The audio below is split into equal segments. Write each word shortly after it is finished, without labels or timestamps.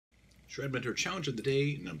ShredMentor Challenge of the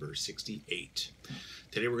Day, number 68.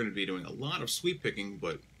 Today we're going to be doing a lot of sweep picking,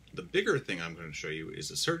 but the bigger thing I'm going to show you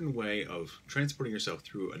is a certain way of transporting yourself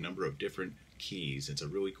through a number of different keys. It's a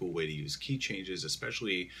really cool way to use key changes,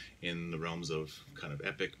 especially in the realms of kind of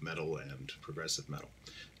epic metal and progressive metal.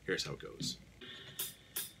 Here's how it goes.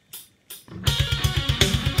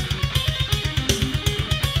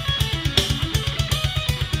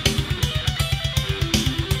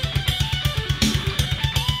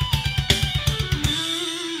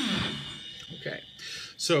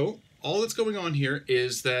 So all that's going on here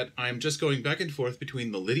is that I'm just going back and forth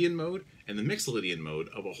between the Lydian mode and the Mixolydian mode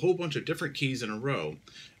of a whole bunch of different keys in a row.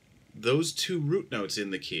 Those two root notes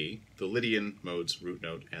in the key, the Lydian mode's root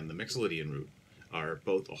note and the Mixolydian root, are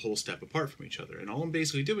both a whole step apart from each other. And all I'm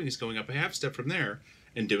basically doing is going up a half step from there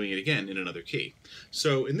and doing it again in another key.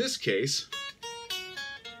 So in this case,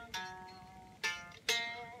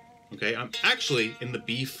 okay, I'm actually in the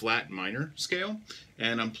B flat minor scale,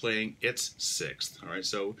 and I'm playing its sixth. All right,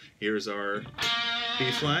 so here's our B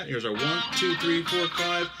flat. Here's our 1, 2, 3, 4,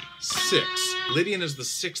 5, 6. Lydian is the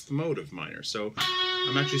sixth mode of minor, so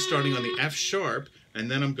I'm actually starting on the F sharp, and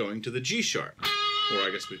then I'm going to the G sharp, or I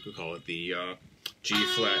guess we could call it the G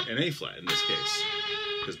flat and A flat in this case,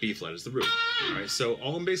 because B flat is the root. All right, so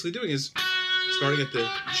all I'm basically doing is starting at the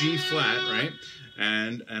G flat, right?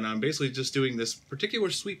 And I'm basically just doing this particular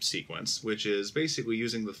sweep sequence, which is basically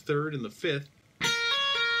using the third and the fifth.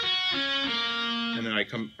 And then I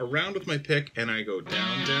come around with my pick and I go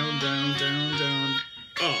down, down, down, down, down,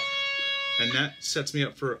 up. And that sets me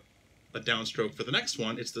up for a downstroke for the next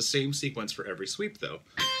one. It's the same sequence for every sweep though.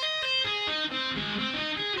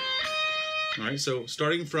 All right, so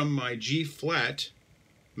starting from my G flat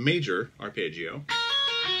major arpeggio,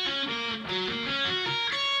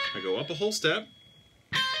 I go up a whole step,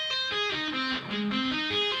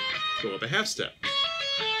 go up a half step,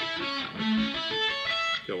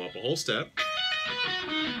 go up a whole step,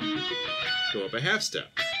 go up a half step.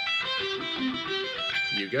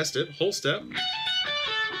 You guessed it, whole step.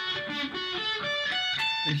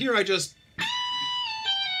 And here I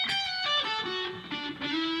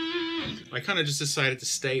kind of just decided to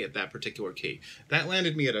stay at that particular key. That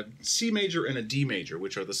landed me at a C major and a D major,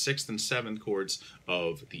 which are the 6th and 7th chords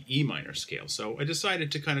of the E minor scale. So I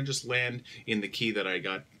decided to kind of just land in the key that I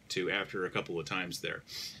got to after a couple of times there.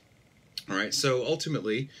 All right, so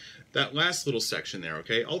ultimately, that last little section there,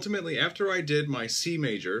 okay? Ultimately, after I did my C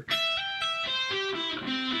major,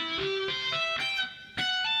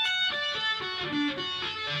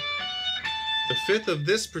 the fifth of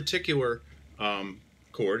this particular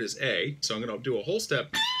chord is A, so I'm going to do a whole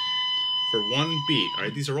step for one beat. All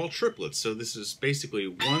right, these are all triplets, so this is basically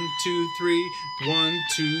 1, 2, 3, 1,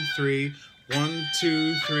 2, 3, 1,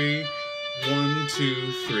 2, 3, 1,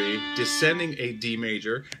 2, 3, descending a D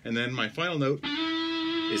major, and then my final note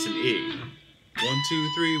is an E. 1, 2,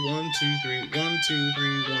 3, 1, 2, 3, 1, 2,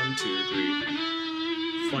 3, 1, 2,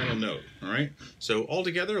 3. Final note. All right, so all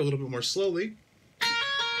together a little bit more slowly.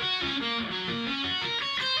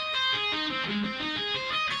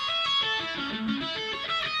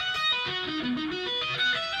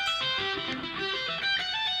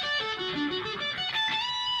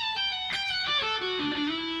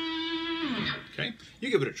 Okay, you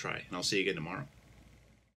give it a try, and I'll see you again tomorrow.